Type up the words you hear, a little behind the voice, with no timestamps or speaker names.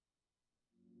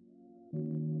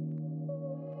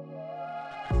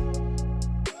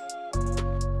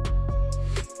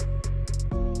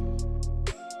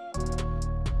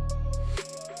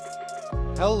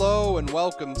Hello and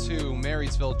welcome to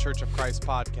Marysville Church of Christ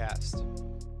podcast.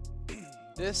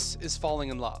 This is Falling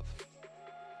in Love.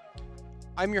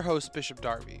 I'm your host, Bishop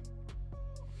Darby.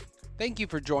 Thank you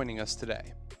for joining us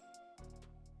today.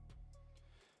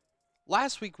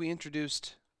 Last week we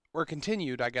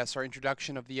continued our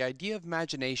introduction of the idea of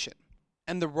imagination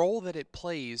and the role that it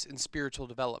plays in spiritual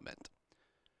development.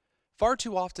 Far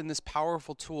too often this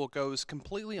powerful tool goes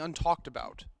completely untalked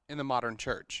about in the modern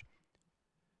church.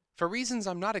 For reasons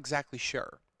I'm not exactly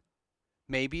sure.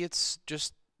 Maybe it's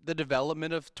just the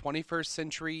development of 21st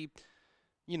century,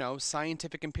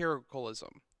 scientific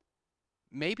empiricalism.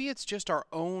 Maybe it's just our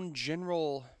own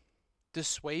general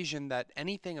dissuasion that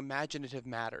anything imaginative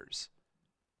matters.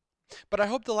 But I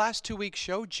hope the last 2 weeks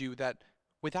showed you that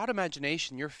without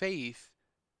imagination, your faith,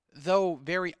 though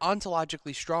very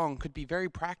ontologically strong, could be very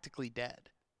practically dead.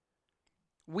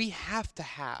 We have to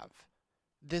have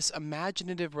this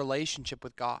imaginative relationship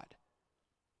with God.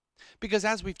 Because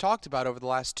as we've talked about over the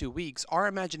last 2 weeks, our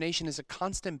imagination is a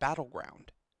constant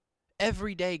battleground.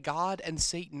 Every day, God and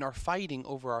Satan are fighting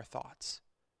over our thoughts.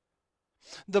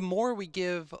 The more we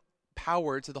give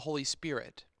power to the Holy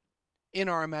Spirit in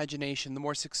our imagination, the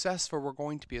more successful we're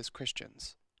going to be as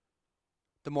Christians.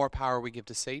 The more power we give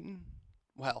to Satan,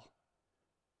 well,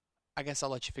 I guess I'll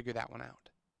let you figure that one out.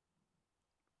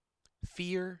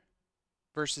 Fear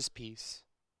versus peace.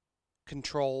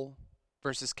 Control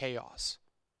versus chaos.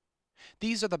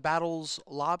 These are the battles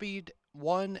lobbied,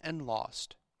 won, and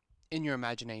lost in your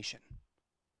imagination.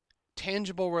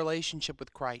 Tangible relationship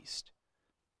with Christ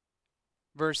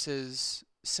versus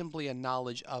simply a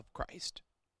knowledge of Christ.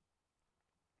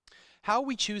 How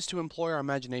we choose to employ our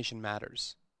imagination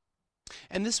matters.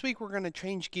 And this week we're going to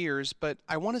change gears, but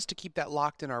I want us to keep that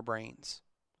locked in our brains.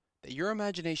 That your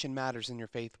imagination matters in your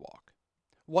faith walk.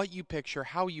 What you picture,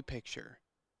 how you picture,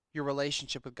 your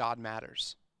relationship with God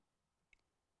matters.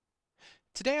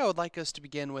 Today I would like us to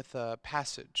begin with a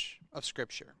passage of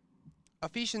Scripture.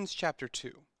 Ephesians chapter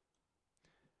 2.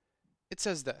 It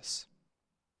says this: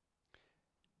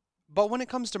 "But when it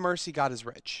comes to mercy, God is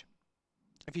rich."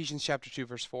 Ephesians chapter 2,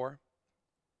 verse 4.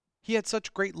 "He had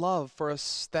such great love for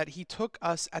us that he took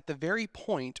us at the very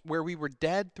point where we were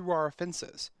dead through our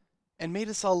offenses and made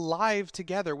us alive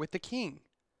together with the King.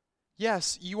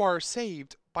 Yes, you are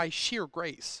saved by sheer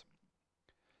grace.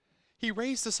 He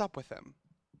raised us up with him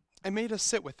and made us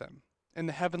sit with him in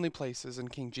the heavenly places in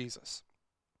King Jesus.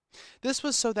 This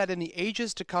was so that in the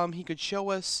ages to come he could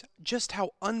show us just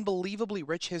how unbelievably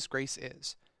rich his grace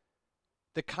is,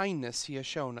 the kindness he has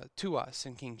shown to us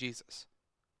in King Jesus.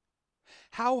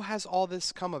 How has all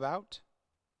this come about?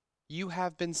 You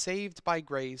have been saved by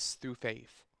grace through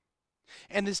faith.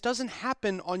 And this doesn't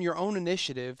happen on your own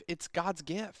initiative, it's God's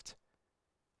gift.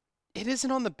 It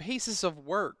isn't on the basis of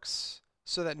works,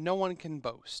 so that no one can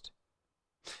boast."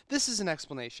 This is an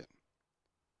explanation.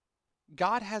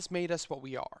 God has made us what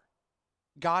we are.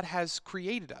 God has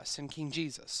created us in King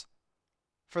Jesus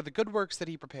for the good works that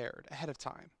he prepared ahead of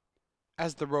time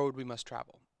as the road we must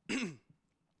travel.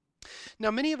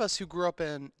 Now, many of us who grew up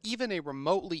in even a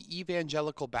remotely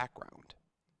evangelical background,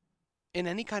 in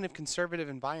any kind of conservative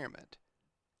environment,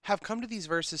 have come to these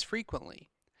verses frequently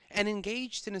and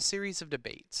engaged in a series of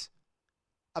debates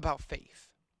about faith.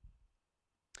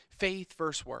 Faith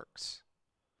versus works.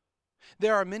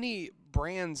 There are many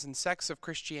brands and sects of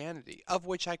Christianity, of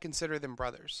which I consider them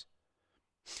brothers,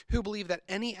 who believe that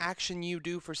any action you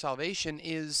do for salvation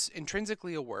is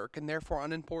intrinsically a work and therefore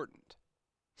unimportant.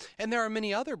 And there are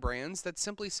many other brands that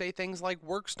simply say things like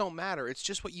works don't matter, it's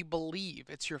just what you believe,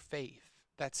 it's your faith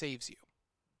that saves you.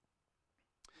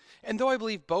 And though I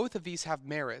believe both of these have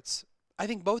merits, I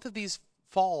think both of these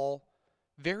fall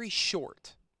very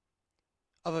short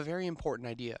of a very important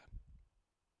idea.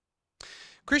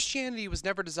 Christianity was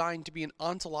never designed to be an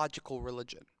ontological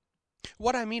religion.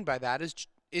 What I mean by that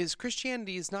is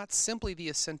Christianity is not simply the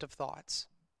assent of thoughts.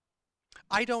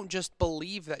 I don't just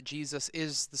believe that Jesus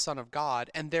is the Son of God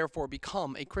and therefore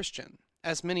become a Christian,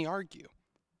 as many argue.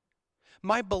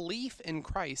 My belief in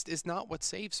Christ is not what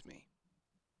saves me.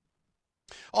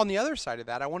 On the other side of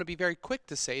that, I want to be very quick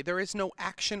to say there is no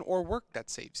action or work that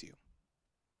saves you.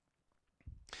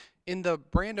 In the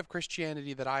brand of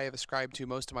Christianity that I have ascribed to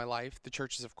most of my life, the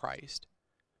Churches of Christ,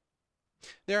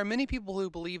 there are many people who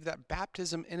believe that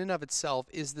baptism in and of itself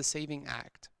is the saving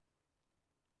act.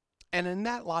 And in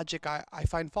that logic, I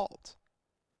find fault.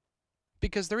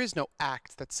 Because there is no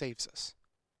act that saves us.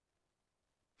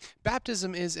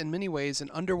 Baptism is in many ways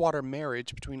an underwater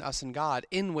marriage between us and God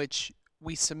in which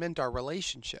we cement our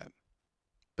relationship.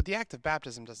 But the act of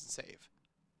baptism doesn't save.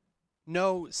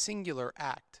 No singular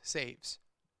act saves.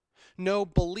 No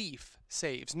belief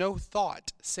saves. No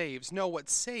thought saves. No, what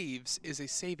saves is a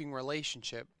saving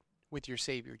relationship with your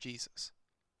Savior, Jesus.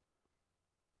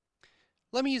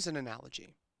 Let me use an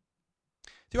analogy.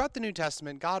 Throughout the New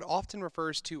Testament, God often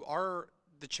refers to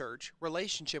the church,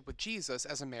 relationship with Jesus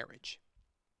as a marriage.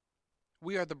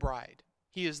 We are the bride.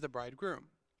 He is the bridegroom.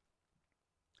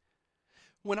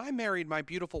 When I married my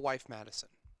beautiful wife, Madison,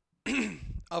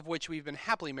 of which we've been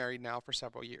happily married now for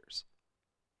several years,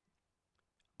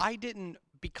 I didn't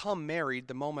become married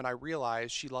the moment I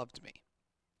realized she loved me.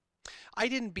 I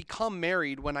didn't become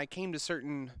married when I came to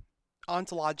certain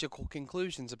ontological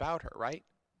conclusions about her, right?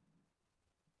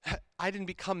 I didn't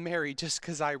become married just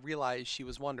because I realized she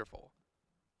was wonderful,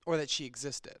 or that she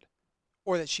existed,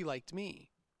 or that she liked me.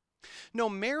 No,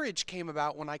 marriage came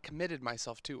about when I committed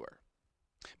myself to her.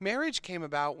 Marriage came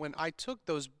about when I took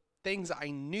those things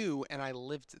I knew and I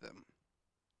lived them.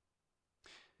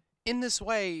 In this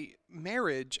way,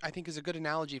 marriage, I think, is a good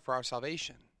analogy for our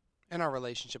salvation and our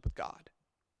relationship with God.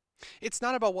 It's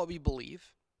not about what we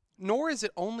believe, nor is it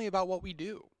only about what we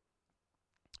do,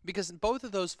 because both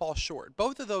of those fall short.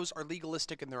 Both of those are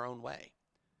legalistic in their own way.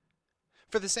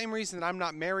 For the same reason that I'm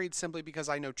not married simply because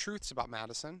I know truths about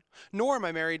Madison, nor am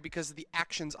I married because of the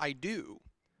actions I do.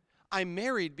 I'm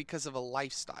married because of a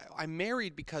lifestyle. I'm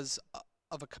married because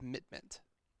of a commitment.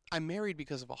 I'm married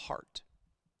because of a heart.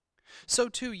 So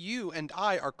too, you and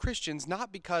I are Christians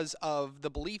not because of the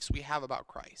beliefs we have about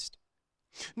Christ,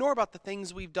 nor about the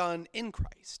things we've done in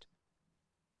Christ,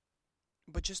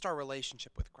 but just our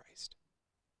relationship with Christ.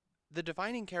 The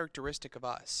defining characteristic of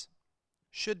us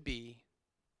should be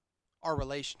our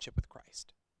relationship with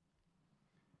Christ.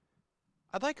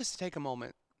 I'd like us to take a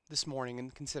moment this morning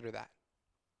and consider that.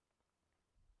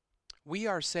 We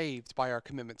are saved by our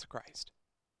commitment to Christ.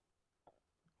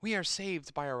 We are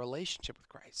saved by our relationship with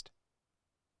Christ.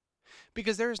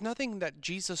 Because there is nothing that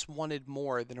Jesus wanted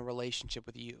more than a relationship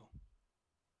with you.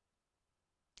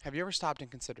 Have you ever stopped and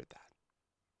considered that?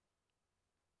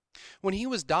 When he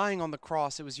was dying on the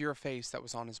cross, it was your face that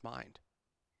was on his mind.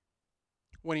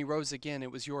 When he rose again,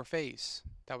 it was your face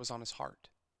that was on his heart.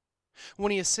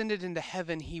 When he ascended into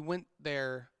heaven, he went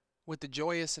there with the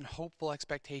joyous and hopeful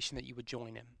expectation that you would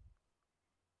join him.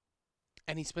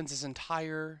 And he spends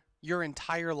your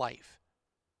entire life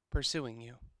pursuing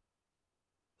you,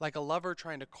 like a lover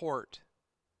trying to court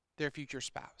their future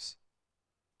spouse.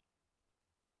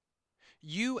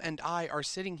 You and I are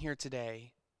sitting here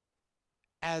today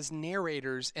as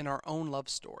narrators in our own love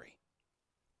story,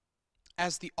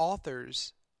 as the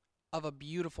authors of a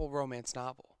beautiful romance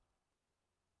novel.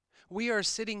 We are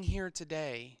sitting here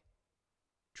today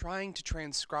trying to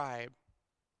transcribe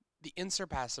the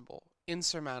insurpassable,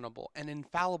 insurmountable, and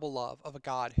infallible love of a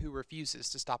God who refuses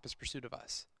to stop his pursuit of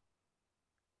us.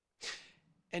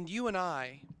 And you and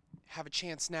I have a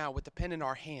chance now with the pen in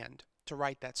our hand to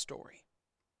write that story.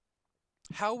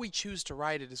 How we choose to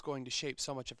write it is going to shape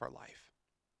so much of our life.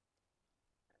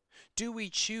 Do we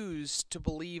choose to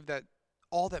believe that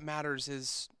all that matters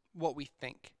is what we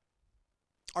think,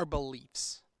 our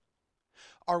beliefs?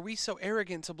 Are we so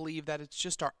arrogant to believe that it's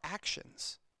just our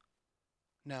actions?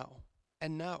 No,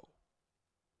 and no.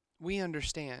 We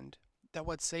understand that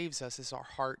what saves us is our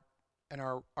heart and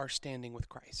our standing with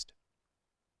Christ.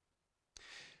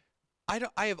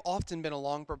 I have often been a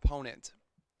long proponent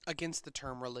against the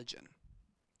term religion.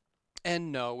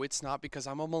 And no, it's not because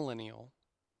I'm a millennial,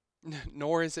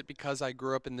 nor is it because I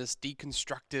grew up in this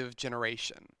deconstructive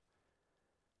generation.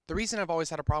 The reason I've always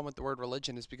had a problem with the word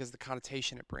religion is because of the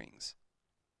connotation it brings.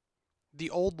 The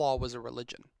old law was a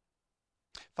religion.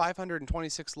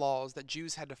 526 laws that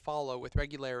Jews had to follow with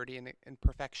regularity and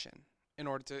perfection in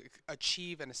order to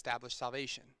achieve and establish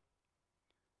salvation.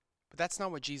 But that's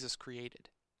not what Jesus created.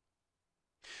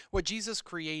 What Jesus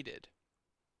created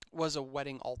was a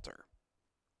wedding altar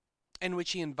in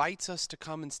which he invites us to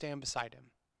come and stand beside him,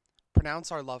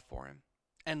 pronounce our love for him,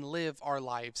 and live our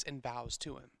lives in vows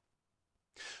to him.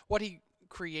 What he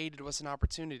created was an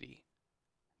opportunity,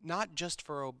 not just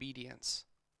for obedience,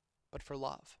 but for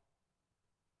love.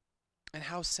 And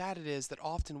how sad it is that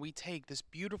often we take this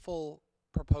beautiful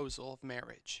proposal of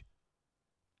marriage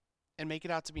and make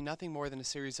it out to be nothing more than a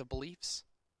series of beliefs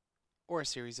or a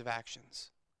series of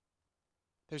actions.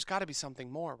 There's got to be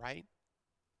something more, right?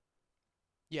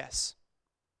 Yes,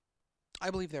 I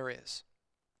believe there is.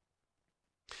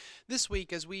 This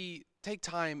week, as we take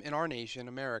time in our nation,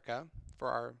 America, for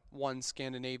our one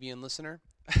Scandinavian listener,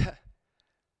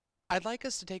 I'd like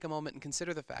us to take a moment and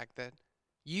consider the fact that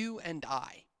you and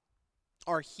I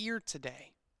are here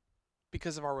today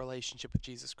because of our relationship with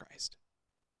Jesus Christ.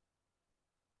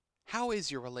 How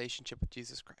is your relationship with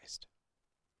Jesus Christ?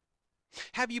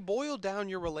 Have you boiled down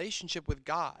your relationship with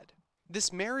God,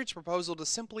 this marriage proposal, to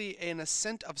simply an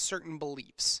assent of certain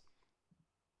beliefs?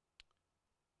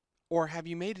 Or have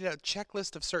you made it a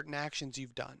checklist of certain actions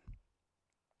you've done?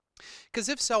 Because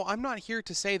if so, I'm not here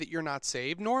to say that you're not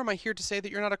saved, nor am I here to say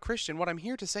that you're not a Christian. What I'm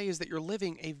here to say is that you're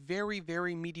living a very,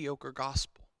 very mediocre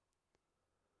gospel.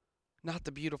 Not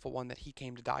the beautiful one that he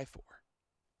came to die for.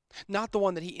 Not the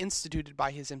one that he instituted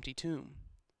by his empty tomb.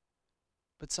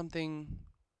 But something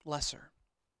lesser.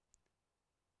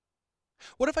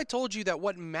 What if I told you that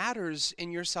what matters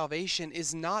in your salvation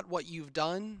is not what you've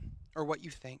done or what you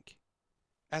think,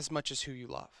 as much as who you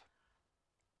love?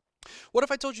 What if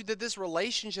I told you that this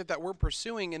relationship that we're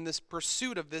pursuing in this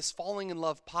pursuit of this Falling in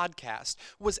Love podcast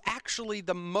was actually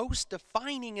the most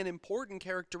defining and important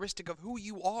characteristic of who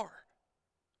you are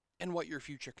and what your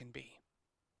future can be?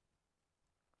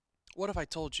 What if I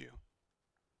told you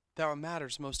that what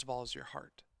matters most of all is your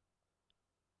heart?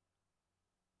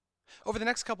 Over the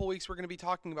next couple weeks, we're going to be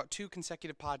talking about 2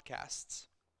 consecutive podcasts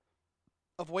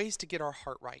of ways to get our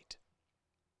heart right.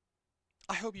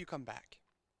 I hope you come back.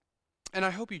 And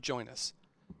I hope you join us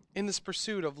in this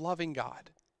pursuit of loving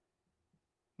God.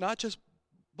 Not just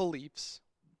beliefs,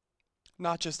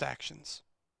 not just actions,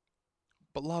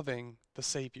 but loving the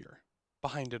Savior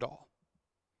behind it all.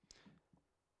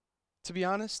 To be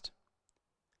honest,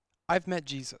 I've met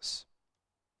Jesus,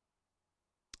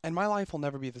 and my life will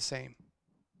never be the same.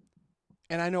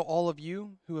 And I know all of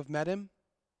you who have met him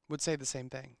would say the same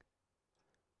thing.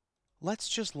 Let's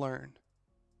just learn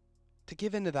to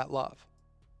give into that love,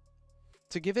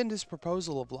 to give into his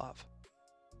proposal of love,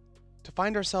 to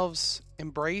find ourselves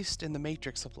embraced in the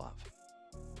matrix of love,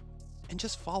 and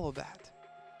just follow that.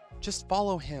 Just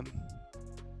follow him,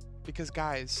 because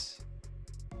guys,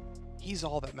 he's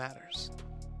all that matters.